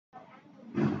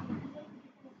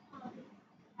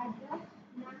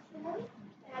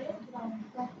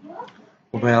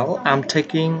Well, I'm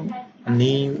taking a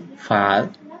new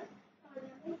file.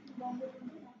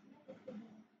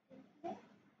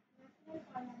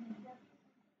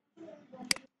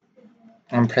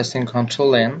 I'm pressing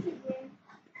Ctrl N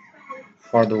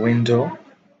for the window.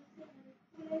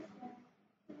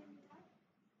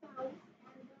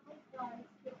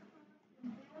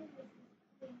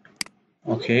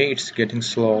 Okay, it's getting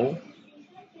slow.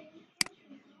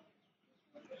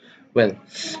 Well,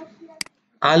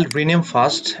 I'll rename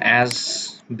first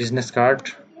as business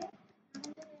card,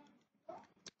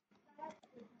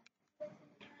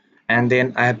 and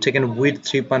then I have taken width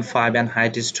 3.5 and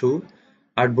height is 2,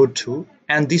 artboard 2,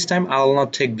 and this time I'll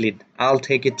not take bleed. I'll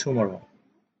take it tomorrow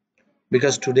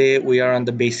because today we are on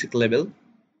the basic level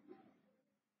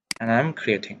and I'm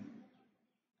creating.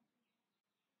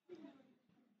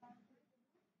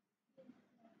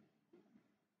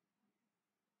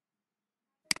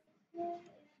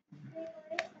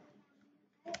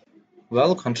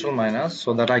 Well, control minus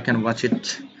so that I can watch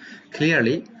it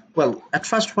clearly. Well, at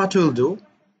first what we'll do,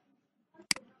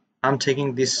 I'm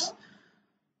taking this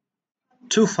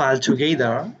two files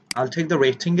together. I'll take the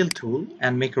rectangle tool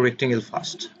and make a rectangle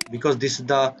first because this is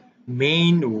the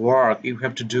main work you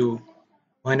have to do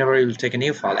whenever you take a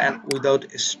new file, and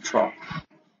without a stroke.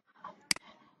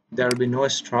 There will be no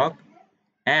stroke,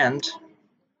 and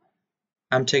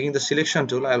I'm taking the selection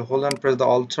tool. I'll hold and press the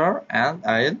Alt and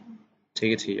I'll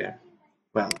take it here.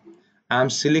 Well, I'm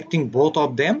selecting both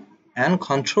of them and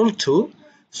Control 2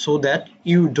 so that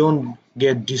you don't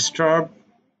get disturbed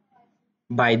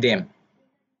by them.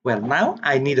 Well, now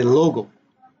I need a logo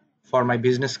for my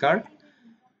business card,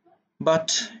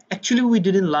 but actually we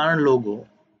didn't learn logo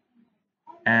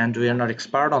and we are not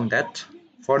expert on that.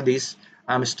 For this,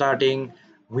 I'm starting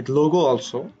with logo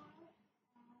also.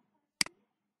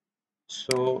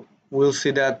 So we'll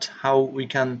see that how we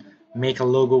can make a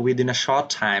logo within a short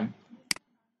time.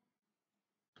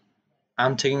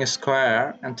 I'm taking a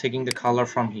square and taking the color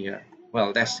from here.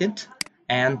 Well, that's it.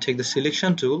 And take the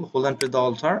selection tool, hold and press the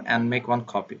Alt and make one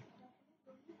copy.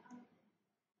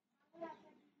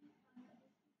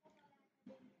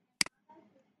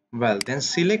 Well, then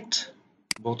select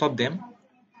both of them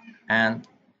and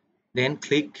then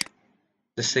click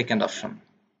the second option.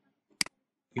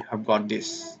 You have got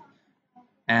this.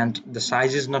 And the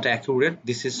size is not accurate.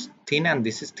 This is thin and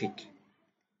this is thick.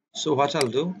 So what I'll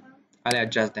do, I'll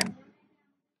adjust them.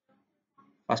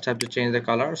 First I have to change the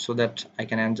color so that I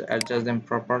can adjust them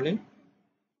properly.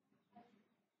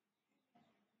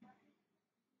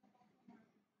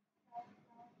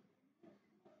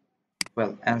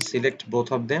 Well, and select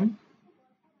both of them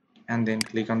and then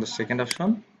click on the second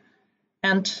option.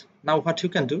 And now what you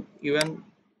can do, you can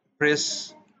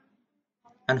press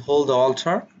and hold the Alt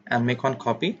and make one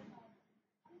copy.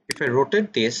 If I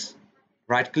rotate this,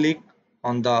 right click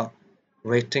on the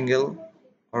rectangle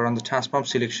or on the transform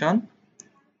selection,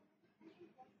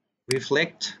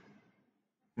 reflect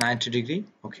 90 degree,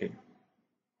 okay,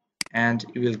 and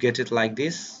you will get it like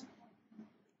this.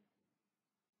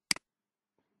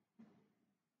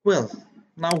 Well,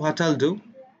 now what I'll do,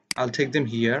 I'll take them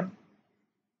here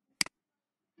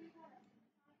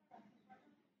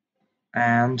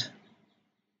and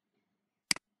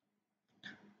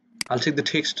I'll take the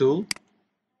text tool.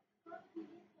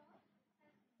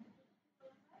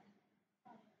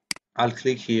 I'll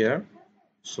click here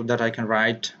so that I can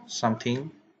write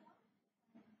something.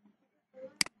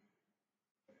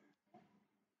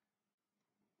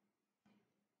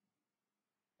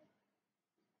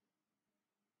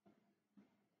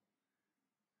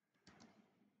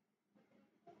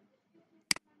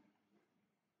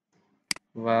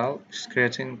 Well, it's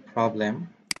creating problem.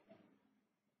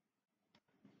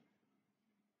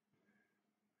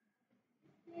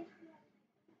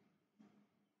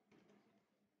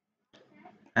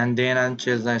 And then I'll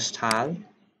change the style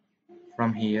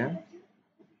from here.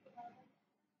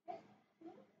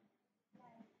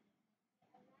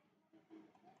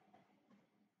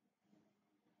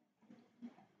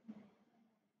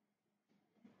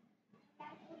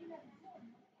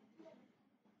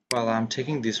 Well, I'm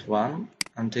taking this one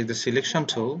and take the selection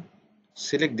tool,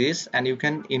 select this, and you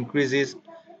can increase it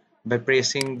by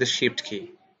pressing the shift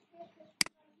key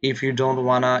if you don't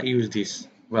wanna use this.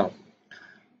 Well,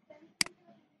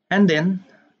 and then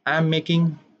I'm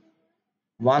making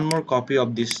one more copy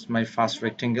of this, my first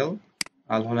rectangle.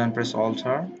 I'll hold and press Alt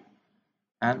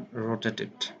and rotate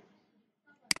it.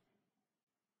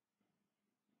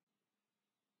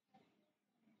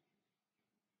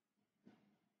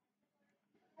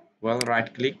 Well,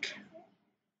 right click,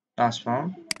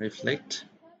 transform, reflect.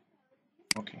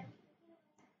 Okay,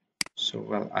 so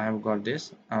well, I have got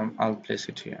this. I'll place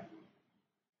it here.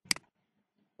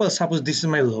 Well, suppose this is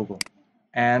my logo,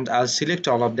 and I'll select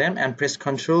all of them and press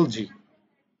Ctrl G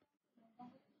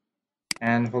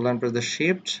and hold on, press the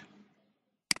Shift,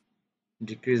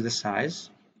 decrease the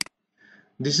size.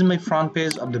 This is my front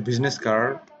page of the business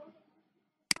card,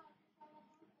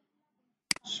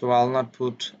 so I'll not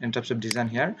put in types of design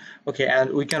here. Okay,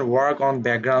 and we can work on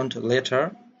background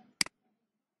later.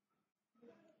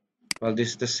 Well, this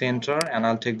is the center, and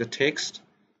I'll take the text,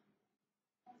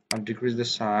 I'll decrease the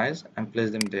size and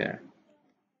place them there.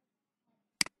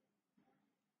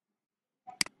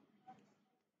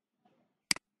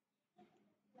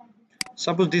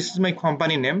 Suppose this is my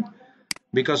company name,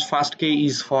 because first K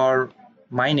is for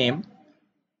my name,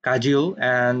 Kaziul,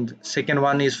 and second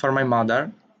one is for my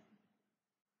mother.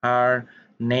 Her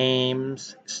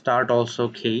names start also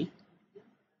K.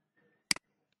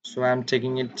 So I'm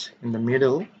taking it in the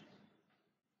middle.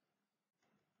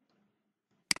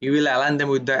 You will align them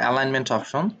with the alignment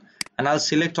option, and I'll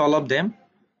select all of them.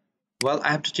 Well, I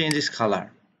have to change this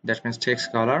color. That means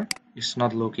text color. It's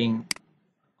not looking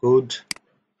good.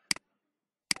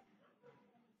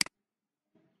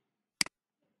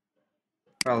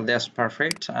 Well, that's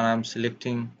perfect, and I'm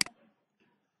selecting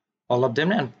all of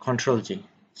them and Ctrl G.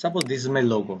 Suppose this is my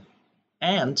logo,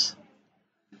 and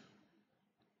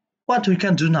what we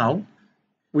can do now,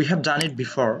 we have done it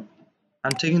before.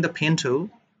 I'm taking the pen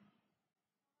tool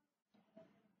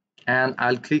and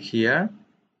I'll click here.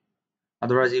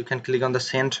 Otherwise you can click on the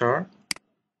center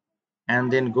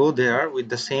and then go there with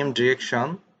the same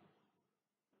direction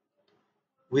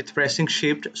with pressing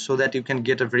shift so that you can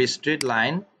get a very straight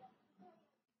line.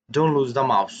 Don't lose the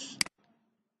mouse.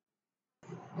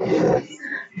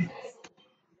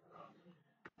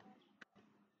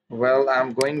 Well,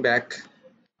 I'm going back.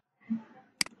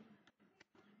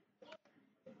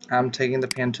 I'm taking the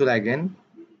pen tool again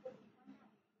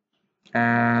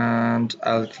and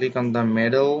I'll click on the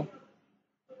middle.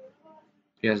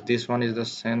 Yes, this one is the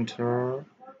center,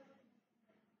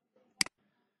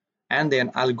 and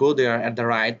then I'll go there at the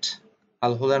right.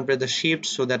 I'll hold and press the shift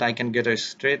so that I can get a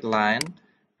straight line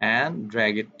and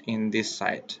drag it in this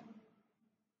side.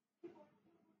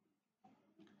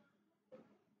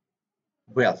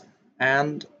 Well,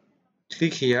 and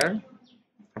click here.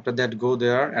 After that, go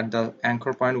there at the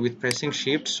anchor point with pressing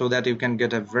shift so that you can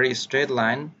get a very straight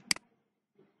line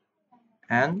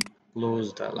and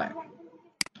close the line.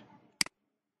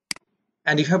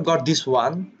 And you have got this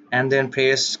one, and then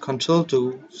press Ctrl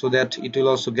 2 so that it will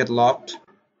also get locked.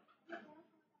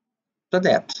 After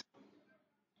that,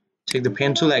 take the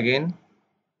pen tool again,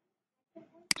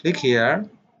 click here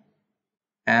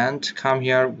and come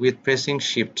here with pressing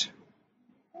shift,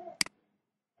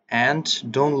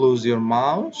 and don't lose your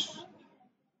mouse.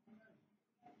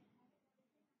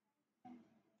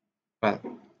 Well,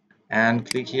 and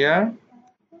click here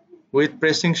with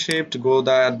pressing shift, go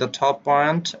at the top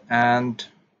point and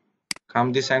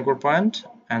come this anchor point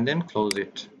and then close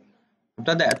it.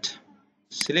 After that,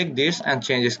 select this and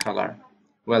change its color.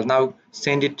 Well, now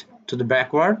send it to the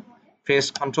backward,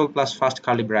 press Ctrl plus first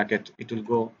curly bracket, it will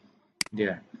go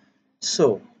there.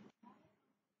 So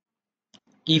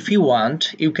if you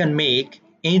want, you can make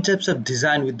any types of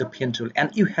design with the pen tool,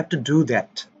 and you have to do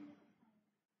that.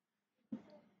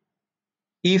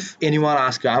 If anyone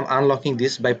asks you, I'm unlocking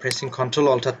this by pressing Ctrl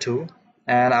Alt 2,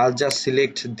 and I'll just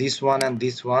select this one and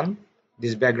this one,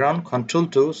 this background,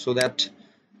 Ctrl 2, so that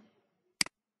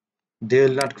they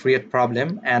will not create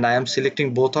problem, and I am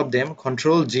selecting both of them,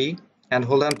 Ctrl G, and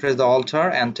hold and press the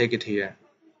Alter and take it here.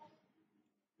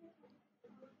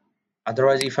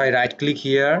 Otherwise, if I right click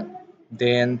here,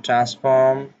 then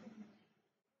transform,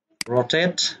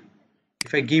 rotate,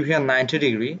 if I give here 90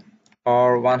 degree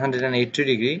or 180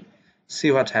 degree, see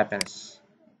what happens.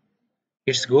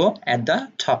 It's go at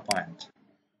the top point.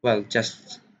 Well,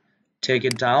 just take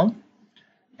it down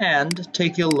and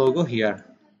take your logo here.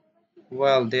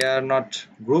 Well, they are not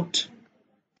grouped.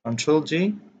 Ctrl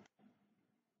G,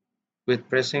 with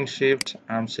pressing shift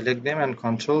select them and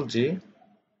Ctrl G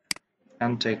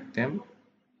and take them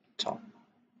top.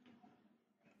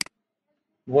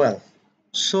 Well,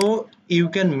 so you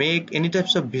can make any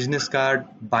types of business card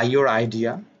by your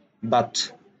idea,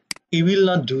 but you will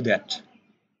not do that.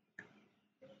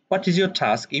 What is your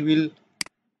task? You will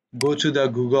go to the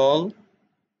Google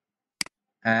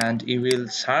and you will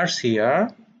search here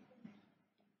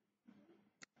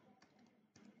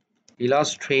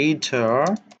Illustrator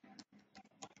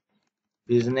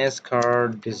business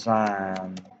card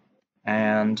design,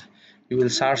 and you will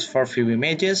search for few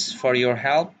images for your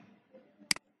help,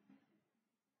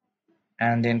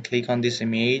 and then click on this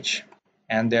image,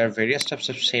 and there are various types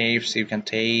of shapes you can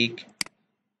take.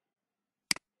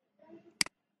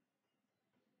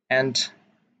 and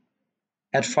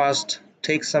at first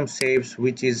take some shapes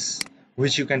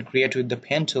which you can create with the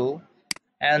pen tool,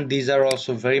 and these are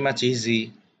also very much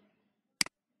easy.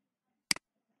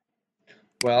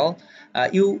 Well,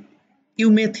 you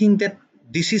may think that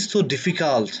this is so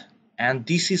difficult and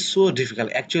this is so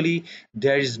difficult. Actually,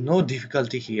 there is no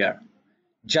difficulty here,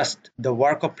 just the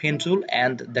work of pen tool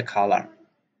and the color.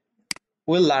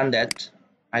 We'll learn that.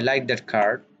 I like that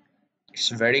card, it's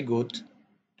very good.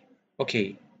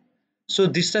 Okay, so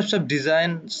these types of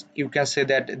designs, you can say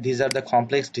that these are the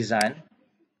complex design.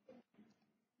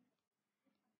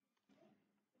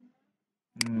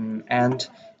 And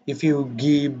if you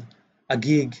give a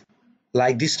gig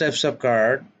like these types of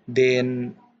card,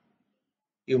 then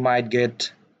you might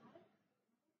get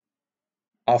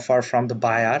offer from the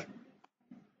buyer.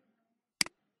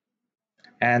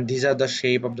 And these are the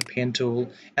shape of the pen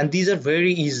tool, and these are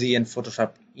very easy in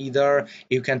Photoshop. Either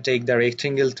you can take the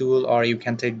rectangle tool or you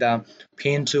can take the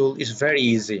pen tool. It's very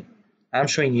easy. I'm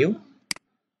showing you.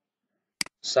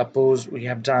 Suppose we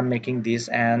have done making this,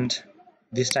 and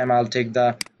this time I'll take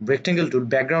the rectangle tool.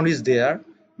 Background is there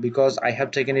because I have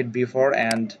taken it before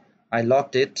and I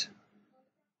locked it.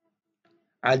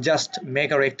 I'll just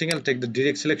make a rectangle, take the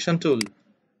direct selection tool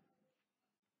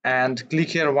and click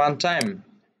here one time,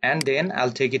 and then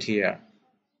I'll take it here.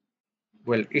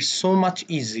 Well, it's so much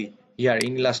easy here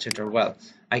in Illustrator. Well,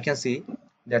 I can see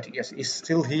that yes, it's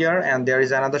still here, and there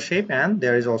is another shape, and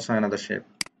there is also another shape.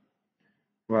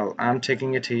 Well, I'm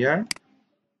taking it here.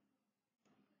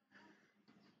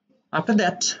 After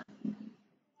that,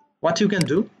 what you can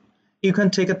do, you can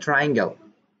take a triangle.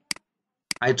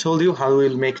 I told you how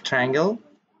we'll make triangle.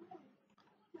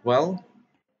 Well,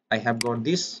 I have got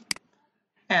this,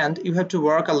 and you have to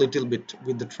work a little bit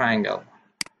with the triangle.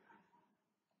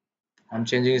 I'm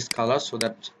changing its color so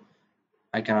that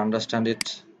I can understand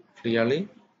it clearly.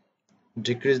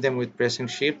 Decrease them with pressing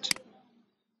shift.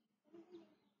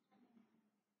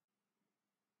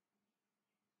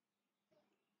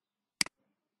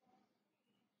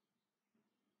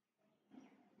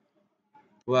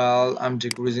 Well, I'm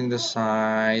decreasing the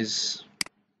size.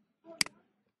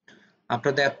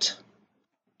 After that,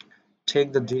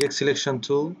 take the direct selection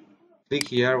tool, click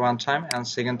here one time, and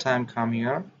second time come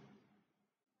here.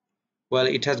 Well,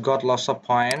 it has got lots of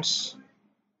points.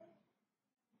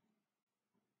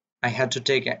 I had to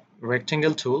take a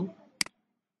rectangle tool,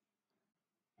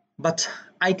 but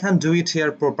I can't do it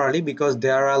here properly because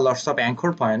there are lots of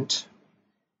anchor points.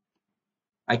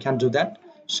 I can't do that,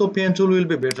 so pen tool will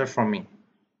be better for me.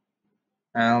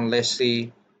 And let's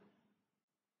see,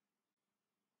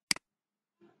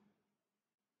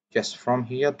 just from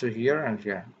here to here and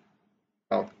here.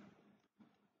 Well,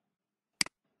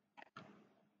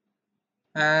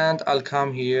 and I'll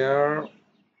come here,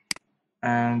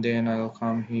 and then I'll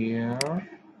come here.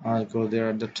 I'll go there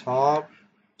at the top.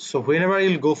 So whenever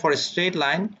you'll go for a straight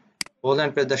line, hold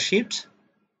and press the shift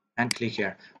and click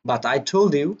here. But I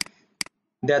told you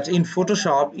that in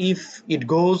Photoshop, if it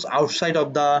goes outside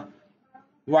of the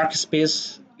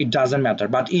workspace, it doesn't matter.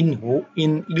 But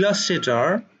in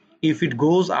Illustrator, if it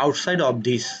goes outside of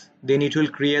this, then it will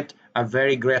create a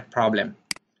very great problem.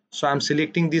 So I'm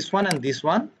selecting this one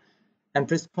and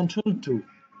press Ctrl 2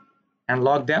 and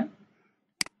lock them.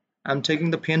 I'm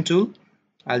taking the pen tool.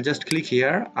 I'll just click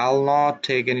here. I'll not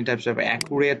take any types of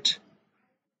accurate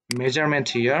measurement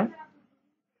here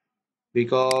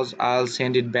because I'll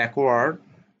send it backward,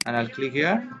 and I'll click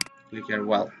here.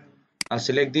 Well, I'll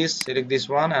select this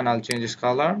one, and I'll change its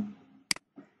color.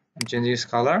 I'm changing its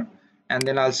color, and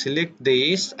then I'll select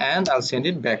this and I'll send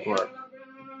it backward.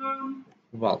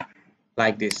 Well,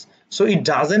 like this. So it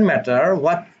doesn't matter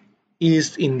what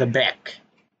is in the back,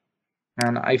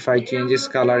 and if I change this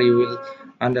color, you will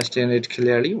understand it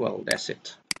clearly. Well, that's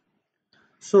it.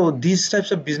 So these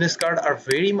types of business card are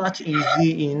very much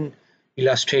easy in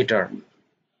Illustrator,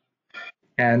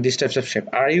 and these types of shape.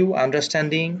 Are you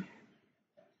understanding?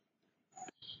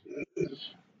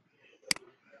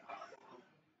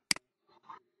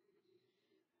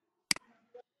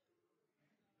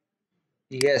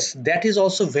 Yes, that is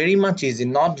also very much easy,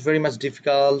 not very much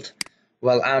difficult.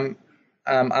 Well, I'm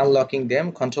unlocking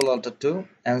them, Control Alt 2,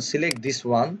 and select this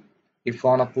one. If you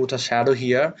want to put a shadow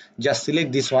here, just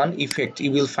select this one, effect.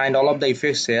 You will find all of the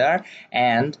effects here,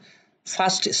 and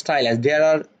first stylize. There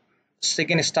are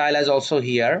second stylize also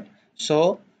here.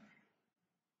 So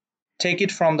take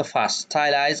it from the first,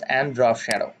 stylize and drop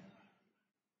shadow.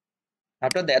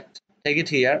 After that, take it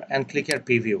here and click here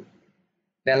preview.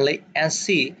 Then and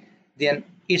see, then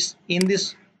it's in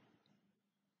this.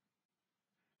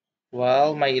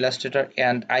 Well, my Illustrator,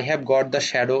 and I have got the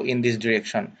shadow in this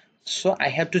direction, so I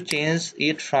have to change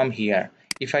it from here.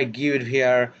 If I give it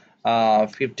here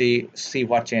 50, see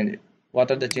what change,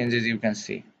 what are the changes you can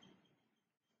see.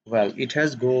 Well, it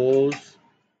has goes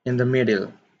in the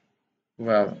middle.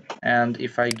 Well, and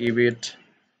if I give it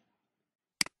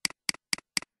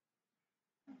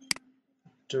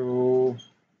to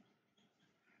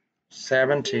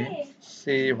 70,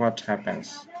 see what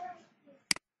happens.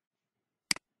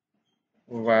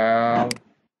 Well,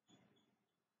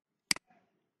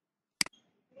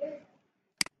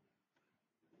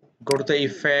 go to the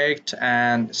effect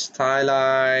and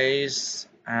stylize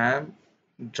and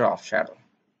drop shadow.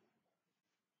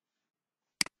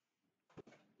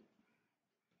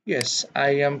 Yes,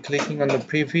 I am clicking on the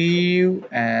preview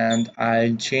and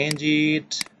I'll change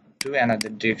it to another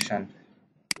direction.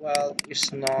 Well,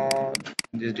 it's not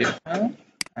this direction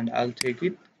and I'll take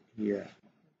it here.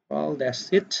 Well,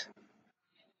 that's it.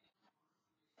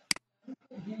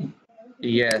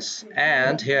 Yes,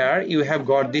 and here you have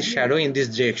got this shadow in this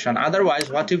direction. Otherwise,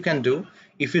 what you can do,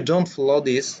 if you don't follow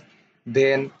this,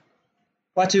 then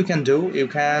what you can do, you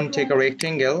can take a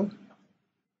rectangle,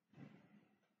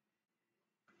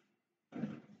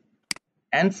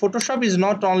 and Photoshop is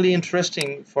not only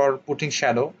interesting for putting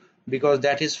shadow because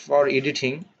that is for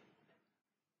editing.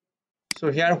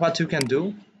 So here what you can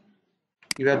do,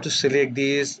 you have to select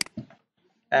this,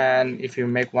 and if you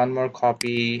make one more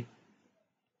copy,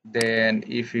 then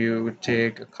if you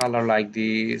take a color like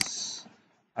this,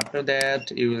 after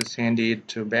that you will send it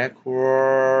to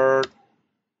backward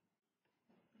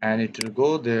and it will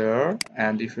go there,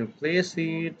 and if you place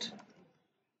it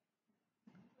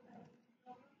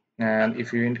and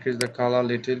if you increase the color a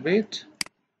little bit,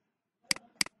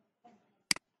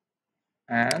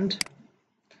 and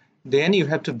then you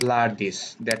have to blur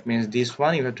this. That means this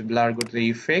one you have to blur, go to the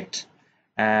effect,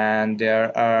 and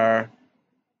there are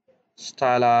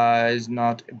stylize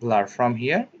not blur. From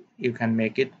here you can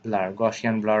make it blur,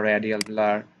 Gaussian blur, radial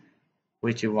blur,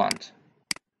 which you want.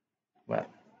 Well,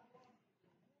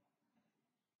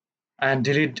 and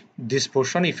delete this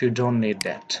portion if you don't need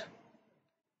that.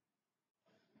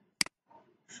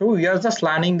 So we are just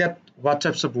learning that what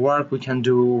types of work we can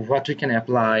do, what we can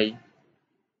apply,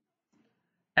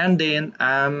 and then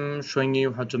I'm showing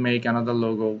you how to make another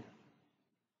logo.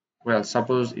 Well,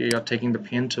 suppose you're taking the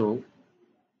pen tool,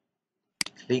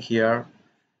 click here,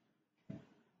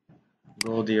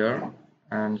 go there,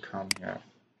 and come here,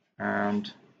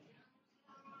 and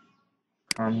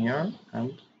come here,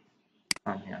 and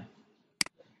come here,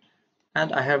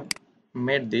 and I have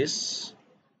made this.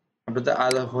 After that,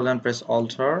 I'll hold and press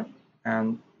Alt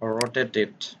and rotate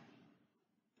it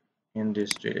in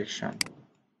this direction.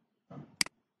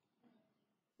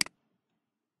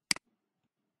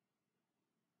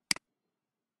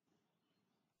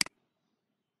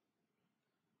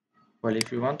 Well,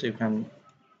 if you want, you can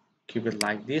keep it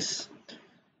like this.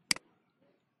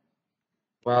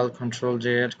 Well, Control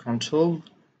J, Control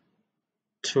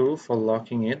 2 for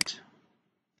locking it,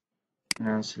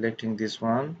 and selecting this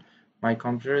one. My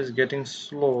computer is getting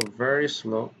slow, very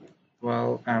slow.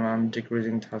 Well, I'm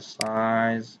decreasing the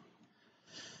size.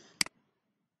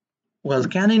 Well,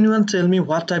 can anyone tell me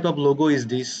what type of logo is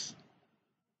this?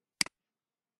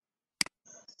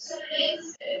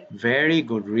 Very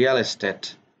good, real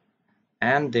estate.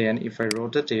 And then if I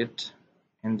rotate it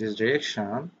in this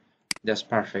direction, that's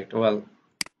perfect. Well,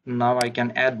 now I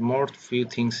can add more few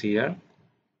things here.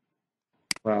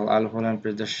 Well, I'll hold and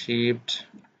press the shift.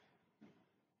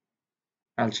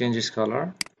 I'll change this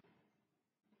color.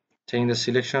 Taking the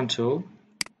selection tool.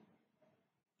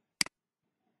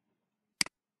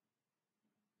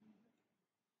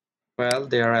 Well,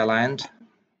 they are aligned,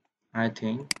 I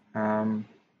think.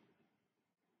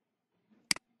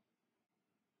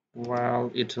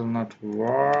 Well, it will not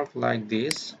work like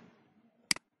this.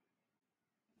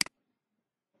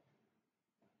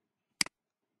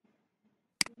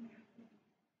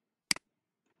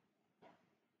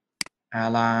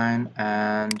 Align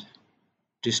and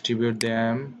distribute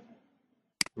them.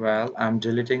 Well, I'm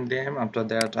deleting them. After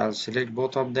that, I'll select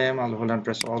both of them. I'll hold and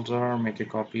press Alt, make a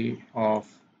copy of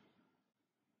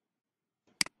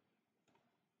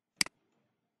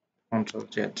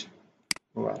Ctrl Z.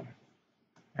 Well,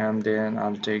 and then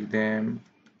I'll take them,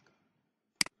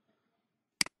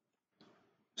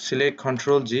 select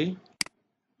Ctrl G,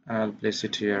 and I'll place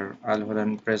it here. I'll hold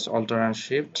and press Alt and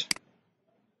Shift,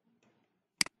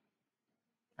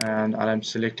 and I'm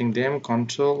selecting them.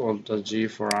 Ctrl Alt G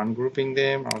for ungrouping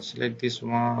them. I'll select this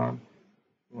one.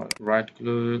 Right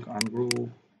click, ungroup,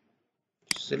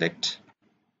 select,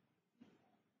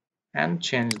 and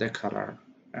change the color.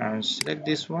 And select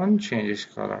this one, change its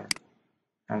color.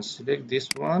 And select this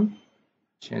one,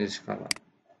 change its color.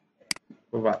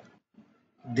 Over.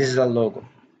 This is a logo.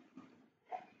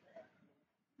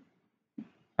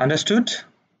 Understood?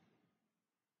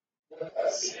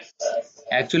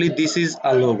 Actually, this is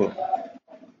a logo.